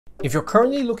If you're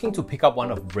currently looking to pick up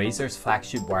one of Razer's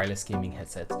flagship wireless gaming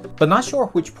headsets, but not sure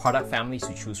which product family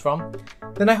to choose from,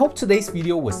 then I hope today's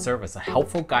video will serve as a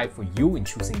helpful guide for you in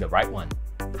choosing the right one.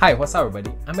 Hi, what's up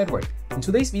everybody? I'm Edward. In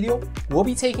today's video, we'll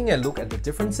be taking a look at the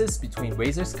differences between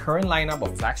Razer's current lineup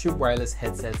of flagship wireless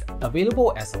headsets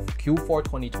available as of Q4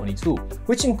 2022,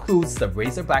 which includes the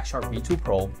Razer Blackshark V2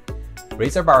 Pro,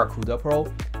 Razer Barracuda Pro,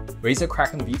 Razer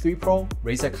Kraken V3 Pro,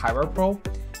 Razer Kaira Pro,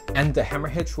 and the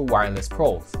Hammerhead True Wireless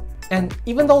Pros. And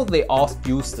even though they all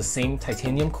use the same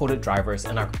titanium-coated drivers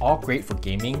and are all great for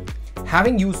gaming,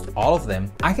 having used all of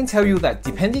them, I can tell you that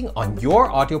depending on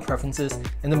your audio preferences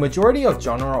and the majority of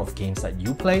genre of games that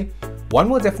you play, one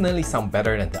will definitely sound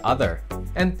better than the other.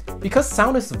 And because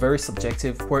sound is very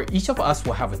subjective, where each of us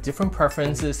will have different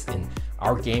preferences in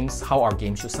our games, how our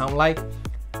games should sound like,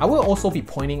 I will also be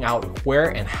pointing out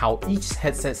where and how each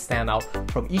headset stand out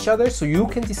from each other so you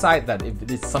can decide that if it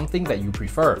is something that you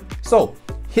prefer. So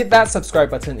hit that subscribe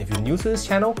button if you're new to this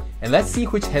channel, and let's see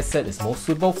which headset is most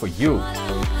suitable for you.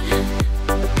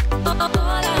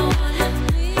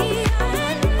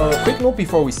 A quick note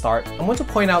before we start, I want to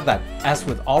point out that as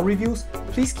with all reviews,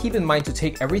 please keep in mind to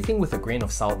take everything with a grain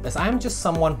of salt, as I am just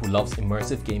someone who loves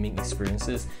immersive gaming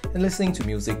experiences and listening to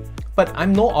music, but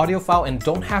I'm no audiophile and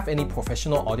don't have any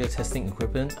professional audio testing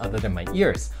equipment other than my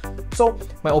ears. So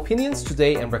my opinions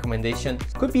today and recommendations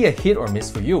could be a hit or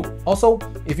miss for you. Also,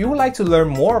 if you would like to learn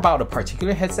more about a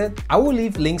particular headset, I will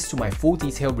leave links to my full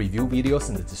detailed review videos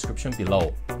in the description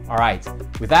below. Alright,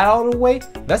 with that out of the way,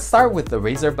 let's start with the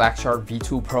Razer Blackshark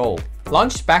V2 Pro.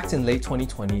 Launched back in late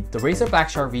 2020, the Razer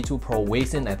Blackshark V2 Pro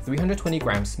weighs in at 320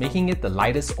 grams, making it the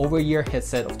lightest over-ear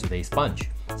headset of today's bunch.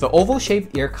 The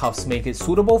oval-shaped ear cuffs make it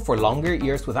suitable for longer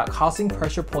ears without causing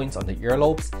pressure points on the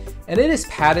earlobes, and it is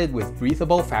padded with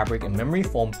breathable fabric and memory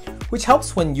foam, which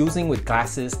helps when using with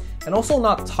glasses and also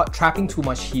not trapping too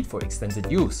much heat for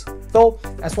extended use. Though,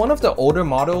 as one of the older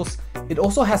models, it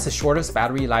also has the shortest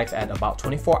battery life at about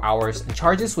 24 hours and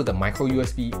charges with a micro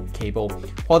USB cable,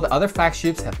 while the other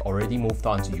flagships have already moved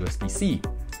on to USB-C.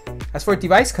 As for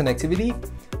device connectivity,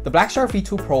 the Blackshark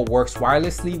V2 Pro works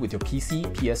wirelessly with your PC,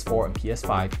 PS4, and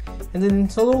PS5, and the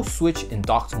Nintendo Switch in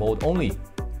docked mode only.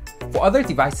 For other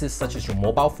devices such as your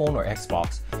mobile phone or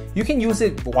Xbox, you can use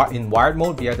it in wired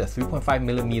mode via the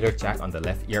 3.5mm jack on the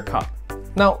left ear cup.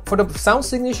 Now, for the sound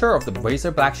signature of the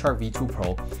Razer Blackshark V2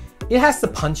 Pro, it has the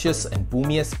punchiest and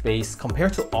boomiest bass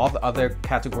compared to all the other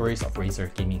categories of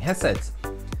Razer gaming headsets.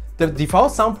 The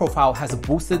default sound profile has a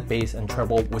boosted bass and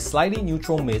treble with slightly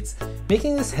neutral mids,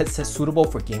 making this headset suitable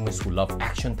for gamers who love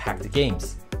action-packed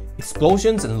games.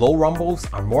 Explosions and low rumbles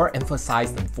are more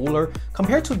emphasized and fuller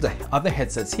compared to the other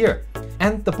headsets here,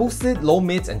 and the boosted low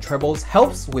mids and trebles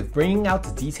helps with bringing out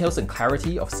the details and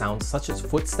clarity of sounds such as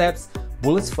footsteps,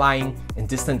 bullets flying, and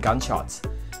distant gunshots.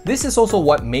 This is also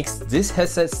what makes this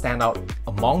headset stand out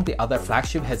among the other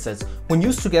flagship headsets when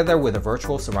used together with a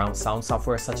virtual surround sound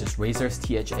software such as Razer's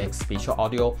THX Spatial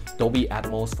Audio, Dolby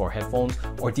Atmos for headphones,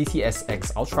 or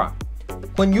DTS-X Ultra.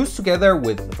 When used together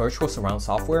with virtual surround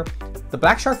software, the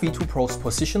Blackshark V2 Pro's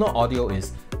positional audio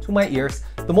is, to my ears,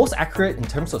 the most accurate in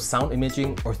terms of sound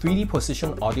imaging or 3D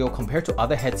position audio compared to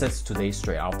other headsets today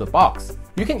straight out of the box.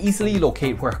 You can easily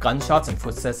locate where gunshots and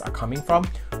footsteps are coming from,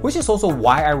 which is also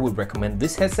why I would recommend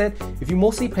this headset if you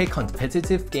mostly play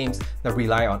competitive games that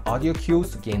rely on audio cues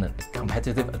to gain a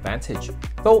competitive advantage.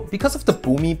 Though, because of the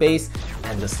boomy bass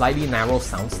and the slightly narrow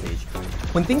soundstage,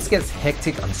 when things get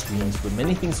hectic on screens with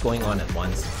many things going on at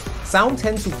once, sound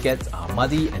tends to get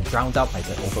muddy and drowned out by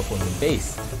the overwhelming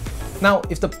bass. Now,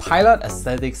 if the pilot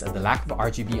aesthetics and the lack of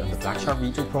RGB on the Blackshark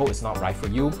V2 Pro is not right for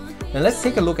you, then let's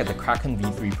take a look at the Kraken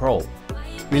V3 Pro.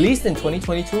 Released in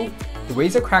 2022, the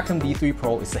Razer Kraken V3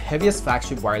 Pro is the heaviest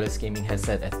flagship wireless gaming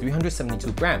headset at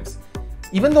 372 grams.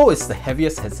 Even though it's the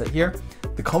heaviest headset here,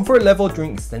 the comfort level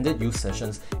during extended use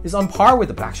sessions is on par with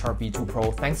the Blackshark V2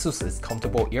 Pro thanks to its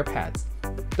comfortable ear pads.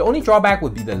 The only drawback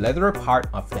would be the leather part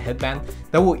of the headband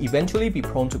that will eventually be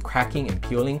prone to cracking and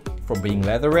peeling from being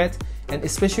leatherette, and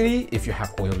especially if you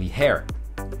have oily hair.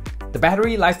 The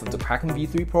battery life of the Kraken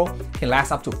V3 Pro can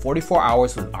last up to 44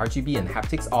 hours with RGB and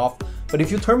haptics off, but if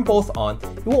you turn both on,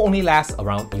 it will only last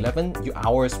around 11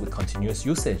 hours with continuous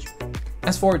usage.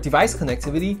 As for device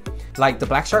connectivity, like the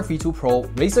Blackshark V2 Pro,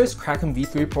 Razer's Kraken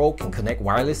V3 Pro can connect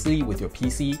wirelessly with your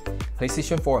PC,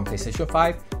 PlayStation 4 and PlayStation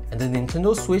 5, and the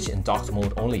Nintendo Switch in docked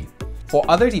mode only. For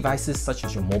other devices such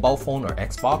as your mobile phone or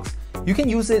Xbox, you can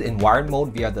use it in wired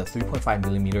mode via the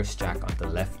 3.5mm jack on the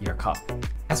left ear cup.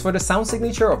 As for the sound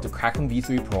signature of the Kraken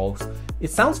V3 Pros,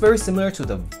 it sounds very similar to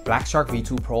the Blackshark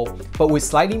V2 Pro, but with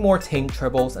slightly more tamed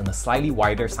trebles and a slightly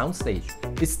wider soundstage.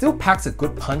 It still packs a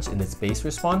good punch in its bass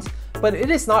response, but it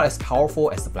is not as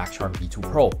powerful as the Blackshark V2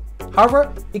 Pro.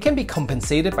 However, it can be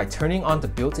compensated by turning on the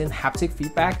built-in haptic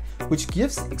feedback, which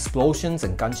gives explosions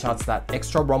and gunshots that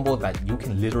extra rumble that you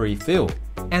can literally feel.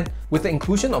 And with the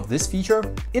inclusion of this feature,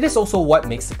 it is also what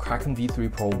makes the Kraken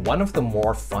V3 Pro one of the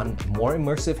more fun and more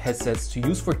immersive headsets to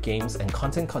use for games and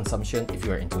content consumption if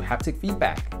you are into haptic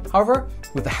feedback. However,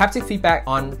 with the haptic feedback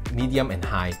on medium and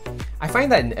high, I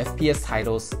find that in FPS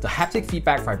titles, the haptic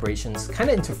feedback vibrations kind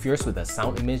of interferes with the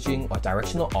sound imaging or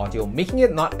directional audio, making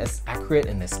it not as accurate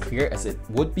and as clear as it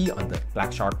would be on the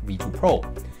Blackshark V2 Pro.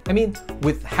 I mean,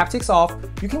 with haptics off,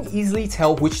 you can easily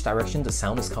tell which direction the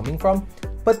sound is coming from,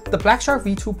 but the Blackshark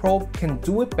V2 Pro can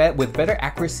do it with better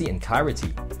accuracy and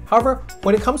clarity. However,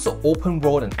 when it comes to open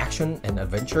world and action and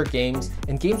adventure games,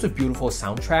 and games with beautiful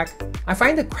soundtrack, I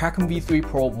find the Kraken V3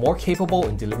 Pro more capable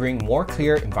in delivering more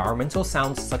clear environmental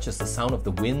sounds such as the sound of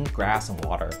the wind, grass, and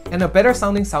water, and a better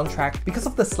sounding soundtrack because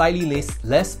of the slightly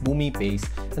less boomy bass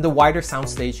and the wider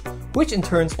soundstage, which in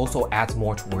turn also adds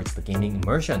more towards the gaming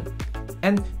immersion.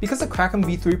 And because the Kraken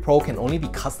V3 Pro can only be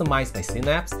customized by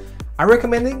Synapse, I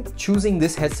recommend choosing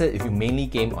this headset if you mainly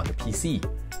game on the PC.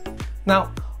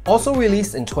 Now, also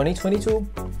released in 2022,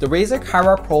 the Razer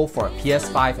Kaira Pro for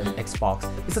PS5 and Xbox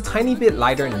is a tiny bit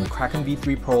lighter than the Kraken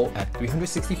V3 Pro at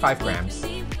 365 grams,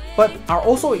 but are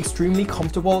also extremely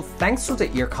comfortable thanks to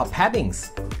the ear cup paddings.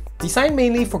 Designed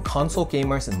mainly for console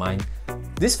gamers in mind,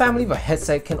 this family of a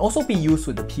headset can also be used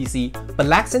with the PC but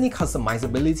lacks any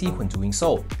customizability when doing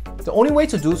so. The only way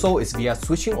to do so is via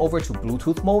switching over to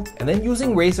Bluetooth mode and then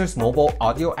using Razer's mobile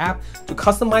audio app to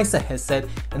customize the headset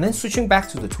and then switching back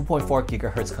to the 2.4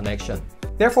 GHz connection.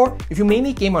 Therefore, if you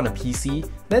mainly game on a PC,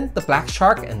 then the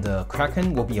Blackshark and the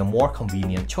Kraken will be a more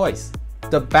convenient choice.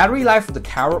 The battery life of the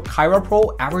Kaira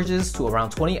Pro averages to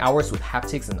around 20 hours with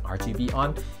haptics and RGB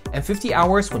on, and 50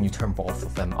 hours when you turn both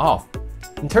of them off.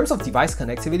 In terms of device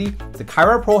connectivity, the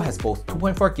Kaira Pro has both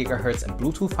 2.4 GHz and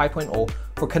Bluetooth 5.0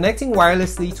 for connecting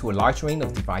wirelessly to a large range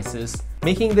of devices,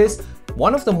 making this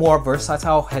one of the more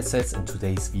versatile headsets in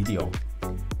today's video.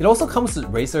 It also comes with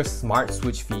Razer's Smart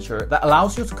Switch feature that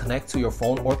allows you to connect to your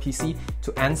phone or PC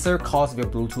to answer calls via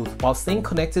Bluetooth while staying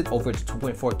connected over the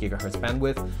 2.4 GHz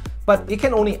bandwidth, but it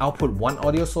can only output one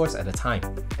audio source at a time.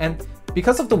 And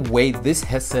because of the way this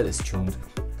headset is tuned,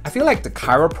 I feel like the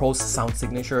Kaira Pro's sound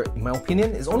signature, in my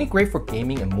opinion, is only great for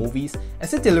gaming and movies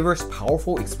as it delivers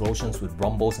powerful explosions with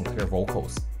rumbles and clear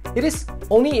vocals. It is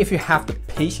only if you have the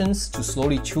patience to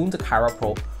slowly tune the Kaira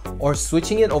Pro or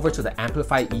switching it over to the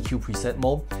Amplify EQ preset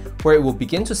mode where it will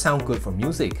begin to sound good for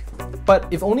music. But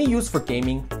if only used for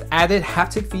gaming, the added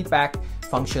haptic feedback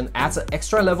function adds an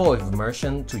extra level of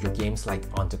immersion to your games like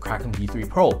on the Kraken V3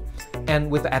 Pro, and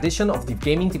with the addition of the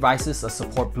gaming devices that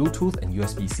support Bluetooth and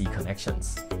USB-C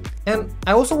connections. And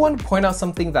I also want to point out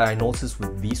something that I noticed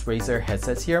with these Razer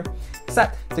headsets here, is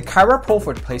that the Kaira Pro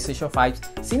for the PlayStation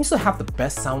 5 seems to have the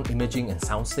best sound imaging and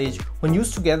soundstage when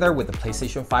used together with the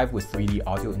PlayStation 5 with 3D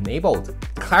audio enabled.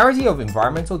 The clarity of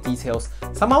environmental details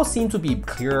somehow seem to be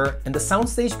clearer, and the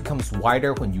soundstage becomes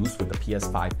wider when used with the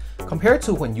PS5 compared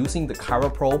to when using the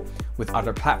Kaira Pro with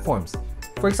other platforms.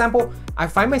 For example, I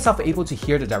find myself able to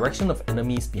hear the direction of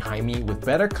enemies behind me with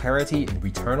better clarity in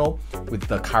Returnal with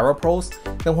the Kaira Pros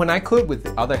than when I could with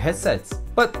the other headsets.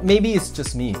 But maybe it's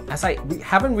just me, as I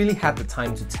haven't really had the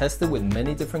time to test it with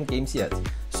many different games yet.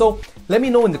 So let me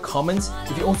know in the comments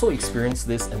if you also experienced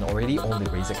this and already own the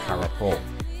Razer Kaira Pro.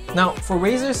 Now, for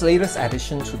Razer's latest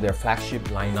addition to their flagship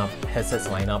headsets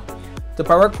lineup, the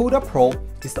Barracuda Pro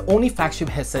is the only flagship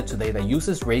headset today that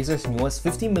uses Razer's newest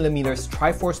 50mm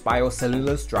Triforce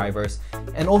biocellulose drivers,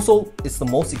 and also is the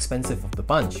most expensive of the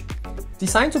bunch.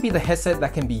 Designed to be the headset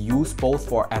that can be used both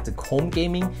for at-home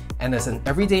gaming and as an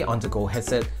everyday on-the-go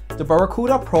headset, the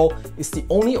Barracuda Pro is the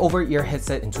only over-ear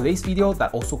headset in today's video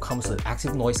that also comes with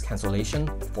active noise cancellation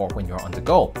for when you're on the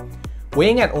go.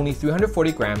 Weighing at only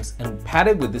 340 grams and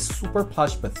padded with this super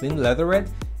plush but thin leatherette,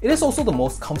 it is also the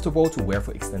most comfortable to wear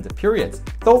for extended periods,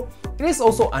 though it is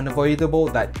also unavoidable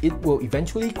that it will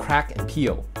eventually crack and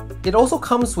peel. It also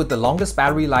comes with the longest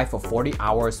battery life of 40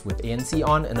 hours with ANC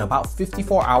on and about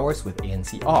 54 hours with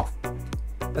ANC off.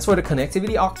 As for the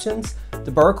connectivity options,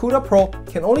 the Barracuda Pro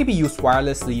can only be used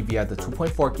wirelessly via the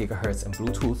 2.4 GHz and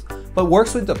Bluetooth, but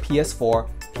works with the PS4,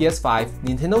 PS5,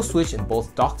 Nintendo Switch in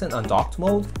both docked and undocked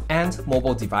mode, and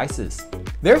mobile devices.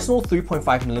 There's no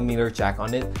 3.5mm jack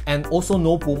on it, and also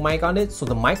no boom mic on it, so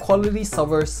the mic quality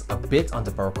suffers a bit on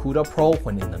the Barracuda Pro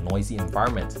when in a noisy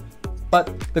environment.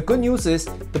 But the good news is,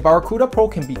 the Barracuda Pro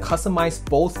can be customized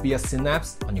both via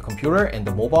Synapse on your computer and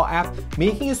the mobile app,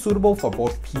 making it suitable for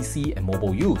both PC and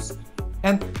mobile use.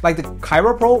 And like the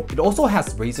Kaira Pro, it also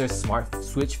has Razer's Smart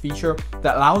Switch feature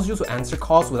that allows you to answer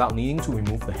calls without needing to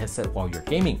remove the headset while you're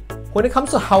gaming. When it comes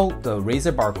to how the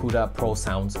Razer Barracuda Pro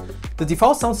sounds, the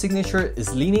default sound signature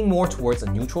is leaning more towards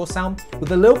a neutral sound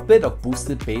with a little bit of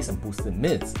boosted bass and boosted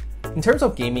mids. In terms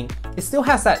of gaming, it still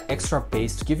has that extra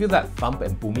bass to give you that thump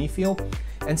and boomy feel,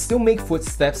 and still make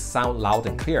footsteps sound loud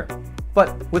and clear.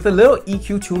 But with a little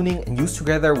EQ tuning and used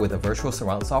together with a virtual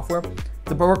surround software,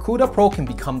 the Barracuda Pro can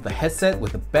become the headset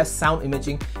with the best sound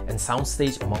imaging and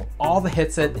soundstage among all the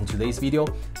headsets in today's video,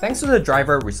 thanks to the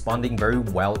driver responding very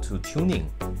well to tuning.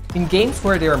 In games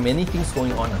where there are many things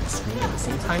going on the screen at the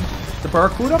same time, the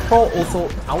Barracuda Pro also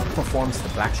outperforms the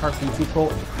Blackshark V2 Pro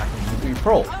and the Kraken V3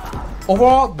 Pro.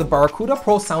 Overall, the Barracuda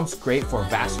Pro sounds great for a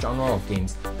vast genre of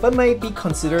games, but might be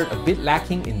considered a bit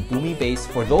lacking in boomy bass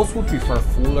for those who prefer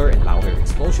fuller and louder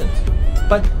explosions.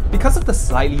 But because of the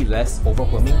slightly less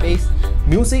overwhelming bass,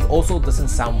 music also doesn't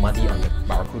sound muddy on the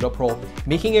Barracuda Pro,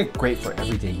 making it great for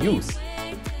everyday use.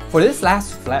 For this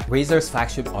last Razer's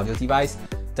flagship audio device,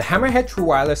 the Hammerhead True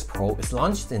Wireless Pro is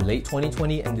launched in late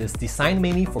 2020 and is designed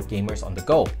mainly for gamers on the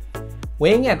go.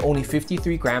 Weighing at only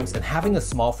 53 grams and having a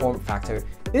small form factor,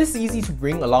 it is easy to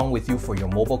bring along with you for your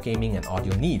mobile gaming and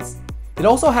audio needs. It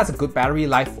also has a good battery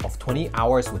life of 20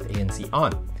 hours with ANC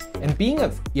on. And being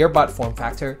an earbud form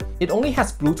factor, it only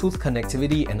has Bluetooth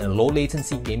connectivity and a low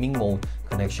latency gaming mode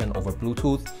connection over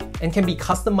Bluetooth, and can be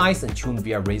customized and tuned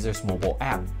via Razer's mobile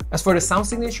app. As for the sound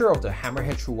signature of the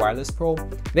Hammerhead True Wireless Pro,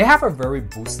 they have a very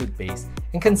boosted bass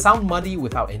and can sound muddy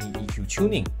without any EQ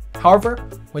tuning. However,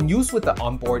 when used with the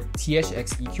onboard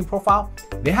THX EQ profile,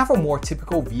 they have a more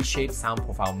typical V-shaped sound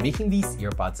profile, making these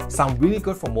earbuds sound really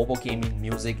good for mobile gaming,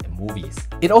 music, and movies.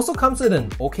 It also comes with an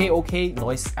OK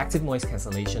active noise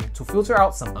cancellation to filter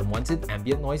out some unwanted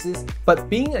ambient noises, but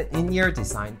being an in-ear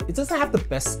design, it doesn't have the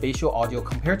best spatial audio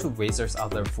compared to Razer's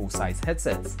other full-size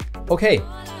headsets. Okay,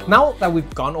 now that we've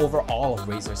gone over all of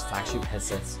Razer's flagship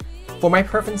headsets, for my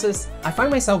preferences, I find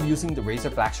myself using the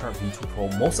Razer Blackshark V2 Pro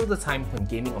most of the time when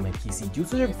gaming on my PC due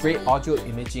to the great audio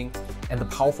imaging and the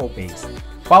powerful bass,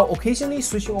 while occasionally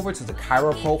switching over to the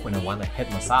Kaira Pro when I want a head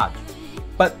massage.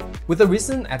 But with the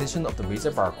recent addition of the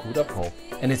Razer Barracuda Pro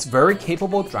and its very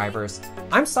capable drivers,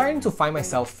 I'm starting to find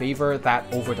myself favor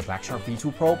that over the Blackshark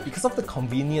V2 Pro because of the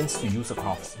convenience to use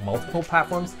across multiple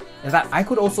platforms, and that I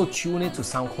could also tune it to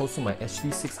sound close to my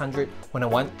HD600 when I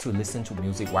want to listen to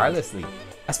music wirelessly.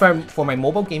 As for my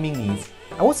mobile gaming needs,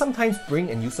 I will sometimes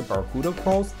bring and use the Barracuda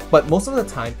Pros, but most of the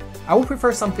time, I would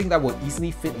prefer something that will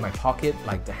easily fit in my pocket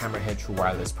like the Hammerhead True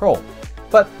Wireless Pro.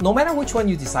 But no matter which one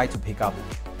you decide to pick up,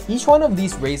 each one of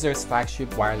these Razer's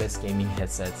flagship wireless gaming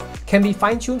headsets can be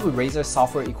fine-tuned with Razer's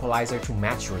software equalizer to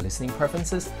match your listening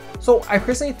preferences, so I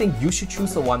personally think you should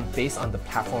choose the one based on the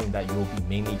platform that you will be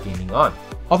mainly gaming on.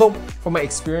 Although, from my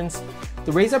experience,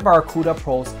 the Razer Barracuda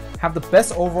Pros have the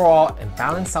best overall and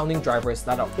balanced sounding drivers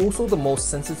that are also the most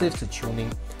sensitive to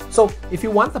tuning. So if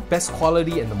you want the best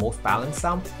quality and the most balanced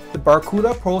sound, the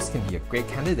Barracuda Pros can be a great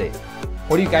candidate.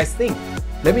 What do you guys think?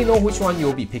 Let me know which one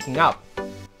you'll be picking up.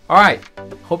 Alright,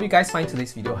 hope you guys find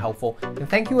today's video helpful, and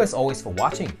thank you as always for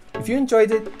watching. If you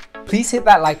enjoyed it, please hit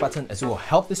that like button as it will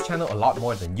help this channel a lot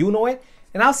more than you know it,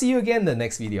 and I'll see you again in the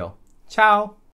next video. Ciao!